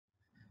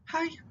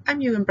Hi,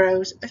 I'm Ewan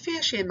Brose, a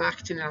first year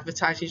marketing and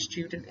advertising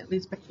student at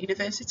Elizabeth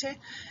University,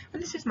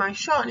 and this is my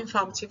short and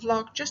informative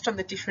vlog just on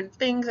the different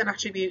things and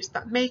attributes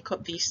that make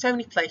up the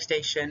Sony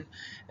PlayStation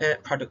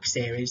product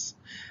series.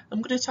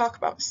 I'm going to talk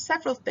about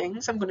several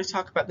things. I'm going to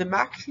talk about the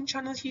marketing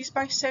channels used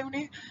by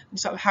Sony and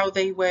sort of how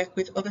they work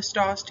with other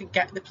stores to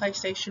get the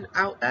PlayStation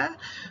out there.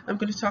 I'm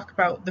going to talk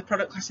about the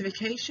product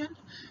classification,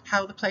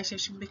 how the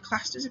PlayStation can be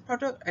classed as a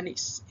product and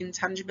its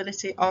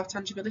intangibility or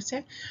tangibility.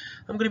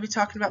 I'm going to be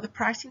talking about the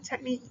pricing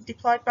technique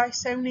deployed by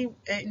Sony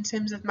in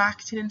terms of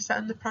marketing and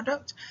selling the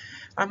product.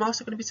 I'm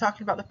also going to be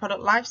talking about the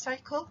product life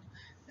cycle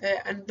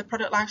and the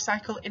product life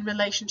cycle in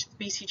relation to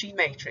the BCG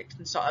matrix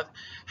and sort of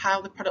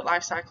how the product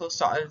life cycle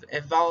sort of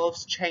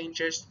evolves,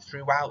 changes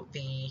throughout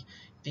the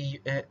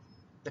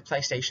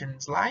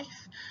PlayStation's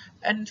life.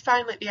 And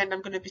finally, at the end,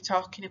 I'm going to be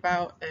talking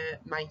about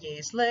my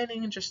year's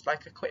learning and just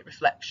like a quick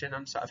reflection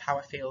on sort of how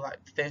I feel like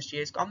the first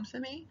year's gone for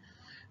me.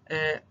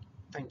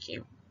 Thank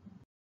you.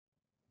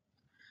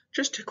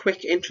 Just a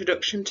quick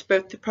introduction to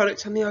both the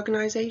product and the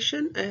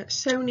organisation.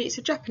 Sony is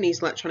a Japanese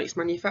electronics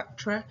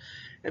manufacturer,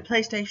 and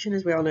PlayStation,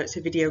 as we all know, it's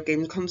a video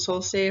game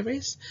console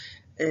series.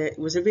 It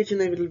was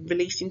originally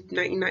released in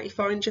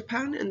 1994 in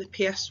Japan, and the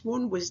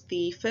PS1 was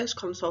the first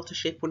console to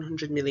ship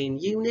 100 million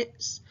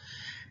units.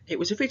 It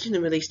was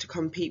originally released to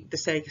compete with the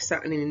Sega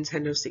Saturn and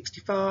Nintendo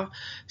 64.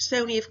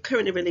 Sony have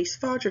currently released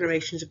 4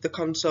 generations of the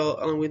console,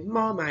 along with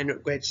more minor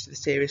upgrades to the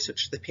series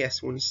such as the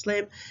PS1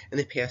 Slim and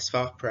the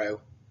PS4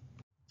 Pro.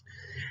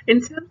 In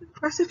terms of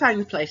classifying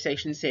the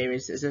PlayStation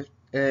series as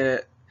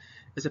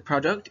a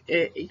product,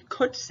 it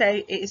could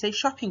say it is a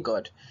shopping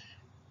good,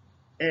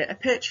 a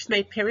purchase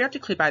made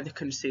periodically by the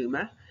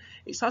consumer.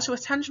 It's also a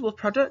tangible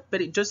product, but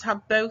it does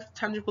have both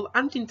tangible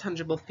and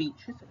intangible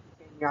features,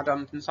 including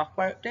add-ons and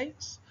software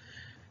updates.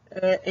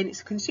 And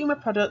it's a consumer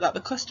product that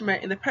the customer,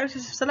 in the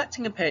process of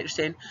selecting and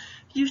purchasing,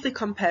 usually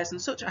compares on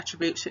such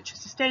attributes such as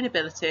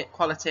sustainability,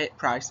 quality,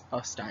 price,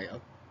 or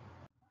style.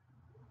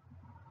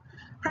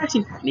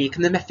 Pricing technique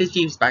and the methods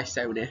used by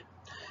Sony.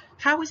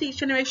 How is each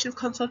generation of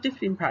console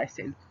different in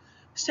pricing?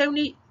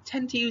 Sony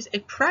tend to use a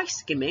price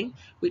skimming,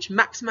 which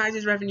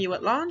maximises revenue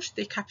at launch.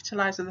 They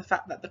capitalise on the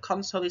fact that the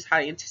console is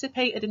highly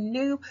anticipated and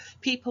new.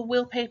 People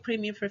will pay a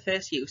premium for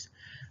first use.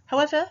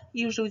 However,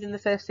 usually within the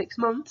first 6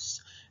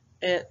 months,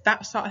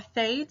 that sort of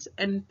fades,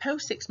 and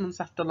post 6 months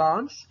after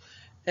launch,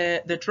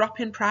 the drop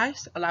in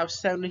price allows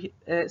Sony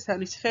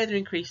to further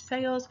increase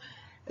sales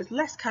as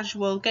less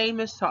casual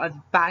gamers sort of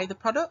buy the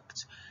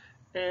product.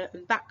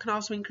 And that can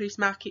also increase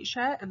market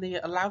share, and they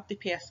allowed the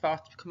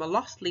PS4 to become a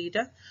loss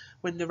leader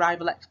when the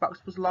rival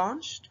Xbox was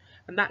launched,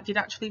 and that did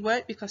actually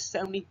work because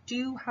Sony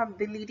do have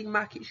the leading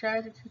market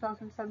shares in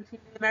 2017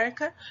 in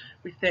America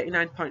with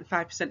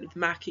 39.5% of the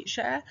market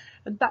share,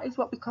 and that is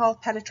what we call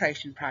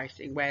penetration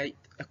pricing, where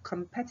a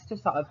competitor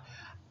sort of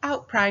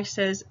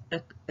outprices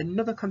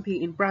another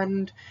competing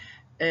brand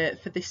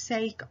for the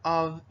sake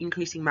of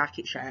increasing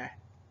market share.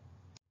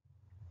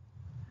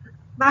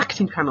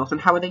 Marketing channels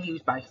and how are they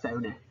used by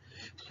Sony?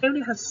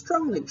 Sony has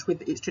strong links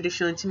with its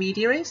traditional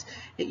intermediaries.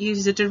 It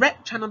uses a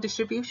direct channel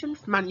distribution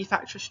from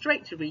manufacturer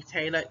straight to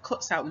retailer. It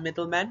cuts out the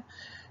middlemen,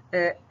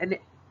 and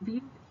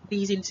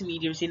these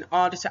intermediaries in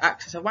order to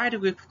access a wider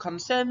group of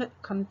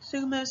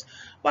consumers,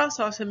 whilst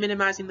also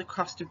minimising the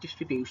cost of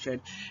distribution.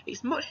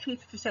 It's much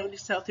cheaper for Sony to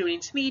sell through an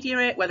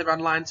intermediary, whether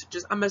online such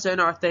as Amazon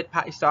or a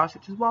third-party store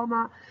such as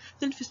Walmart,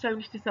 than for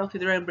Sony to sell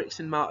through their own bricks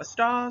and mortar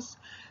stores.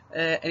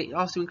 And it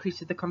also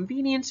increases the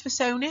convenience for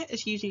Sony,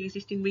 as using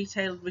existing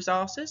retail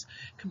resources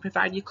can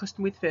provide your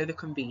customer with further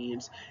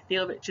convenience.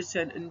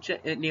 N.Richardson and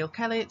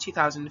N.Kelley,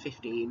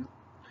 2015.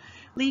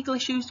 Legal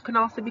issues can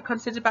also be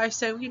considered by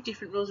Sony,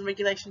 different rules and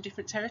regulations in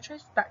different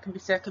territories. That can be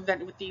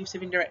circumvented with the use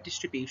of indirect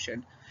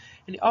distribution.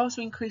 And it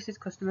also increases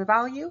customer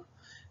value.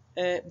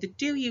 They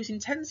do use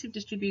intensive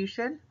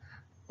distribution,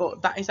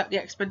 but that is at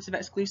the expense of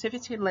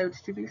exclusivity and low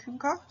distribution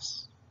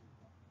costs,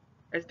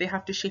 as they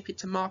have to ship it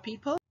to more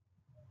people.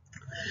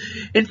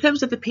 In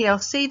terms of the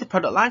PLC, the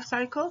product life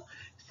cycle,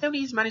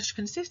 Sony has managed to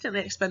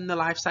consistently expand the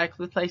life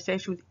cycle of the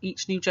PlayStation with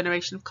each new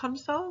generation of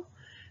console.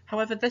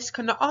 However, this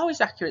cannot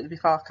always accurately be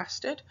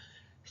forecasted.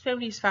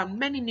 Sony has found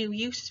many new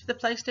uses for the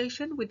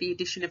PlayStation with the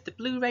addition of the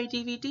Blu-ray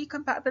DVD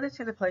compatibility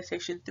on the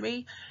PlayStation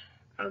 3,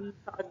 and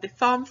the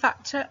form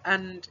factor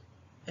and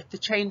the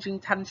changing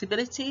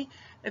tangibility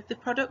of the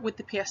product with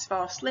the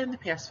PS4 Slim, the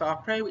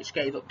PS4 Pro, which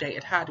gave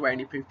updated hardware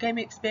and improved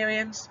gaming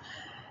experience.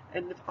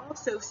 And they've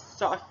also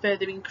sort of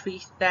further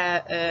increased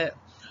their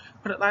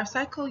product life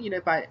cycle,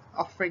 by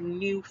offering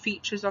new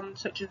features on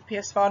such as the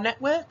PS4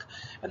 network,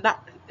 and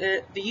that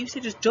the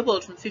usage has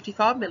doubled from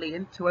 54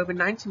 million to over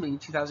 90 million in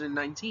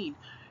 2019.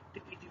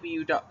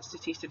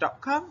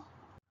 www.statista.com.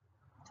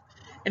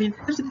 And in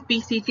terms of the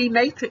BCG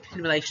matrix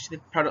in relation to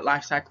the product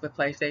life cycle of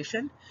the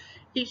PlayStation,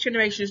 each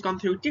generation has gone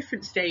through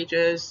different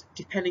stages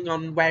depending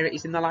on where it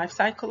is in the life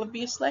cycle,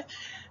 obviously.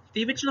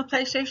 The original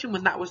PlayStation,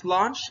 when that was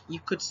launched, you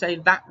could say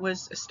that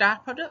was a star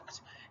product.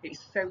 It's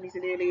Sony's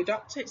an early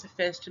adopter, it's a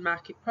first to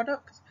market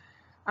product,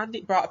 and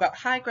it brought about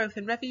high growth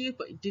and revenue,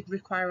 but it did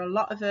require a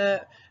lot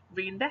of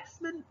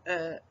reinvestment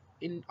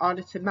in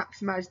order to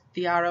maximise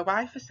the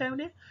ROI for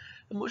Sony.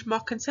 A much more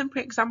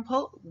contemporary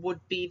example would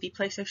be the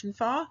PlayStation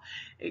 4.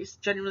 It's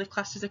generally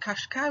classed as a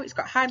cash cow. It's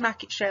got high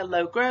market share,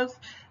 low growth.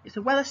 It's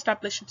a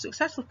well-established and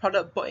successful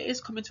product, but it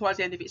is coming towards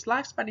the end of its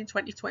lifespan in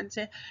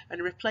 2020,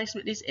 and a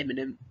replacement is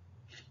imminent.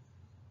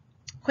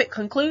 Quick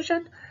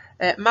conclusion.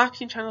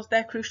 Marketing channels,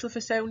 they're crucial for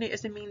Sony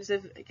as a means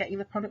of getting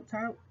the product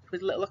out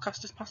with little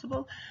cost as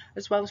possible,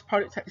 as well as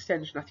product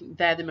extension. I think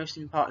they're the most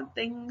important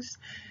things.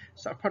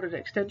 So product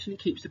extension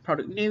keeps the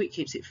product new, it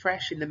keeps it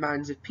fresh in the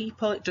minds of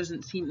people, it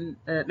doesn't seem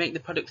make the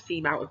product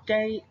seem out of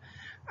date,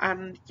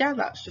 and yeah,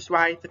 that's just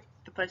why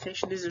the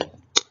PlayStation is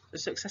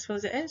as successful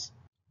as it is.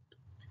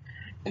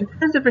 In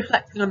terms of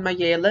reflecting on my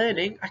year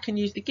learning, I can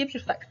use the Gibbs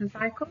reflection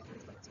cycle,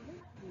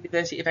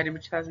 University of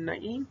Edinburgh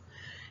 2019.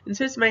 In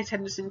terms of my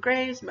attendance and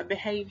grades, my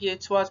behaviour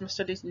towards my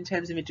studies in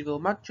terms of individual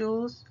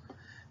modules.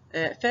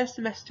 First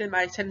semester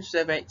my attendance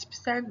was over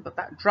 80%, but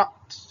that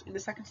dropped in the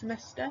second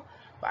semester,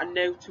 but I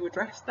know to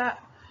address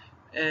that,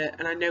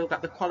 and I know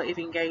that the quality of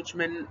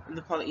engagement and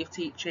the quality of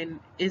teaching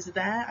is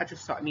there. I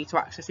just sort of need to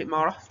access it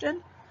more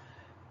often.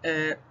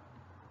 And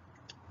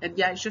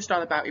yeah, it's just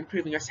all about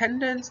improving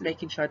attendance,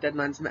 making sure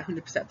deadlines are met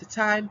 100% of the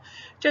time,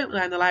 don't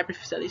rely on the library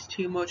facilities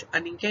too much,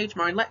 and engage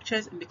more in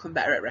lectures and become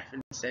better at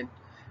referencing.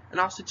 And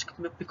also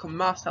to become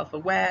more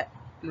self-aware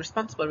and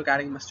responsible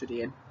regarding my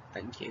studying.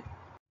 Thank you.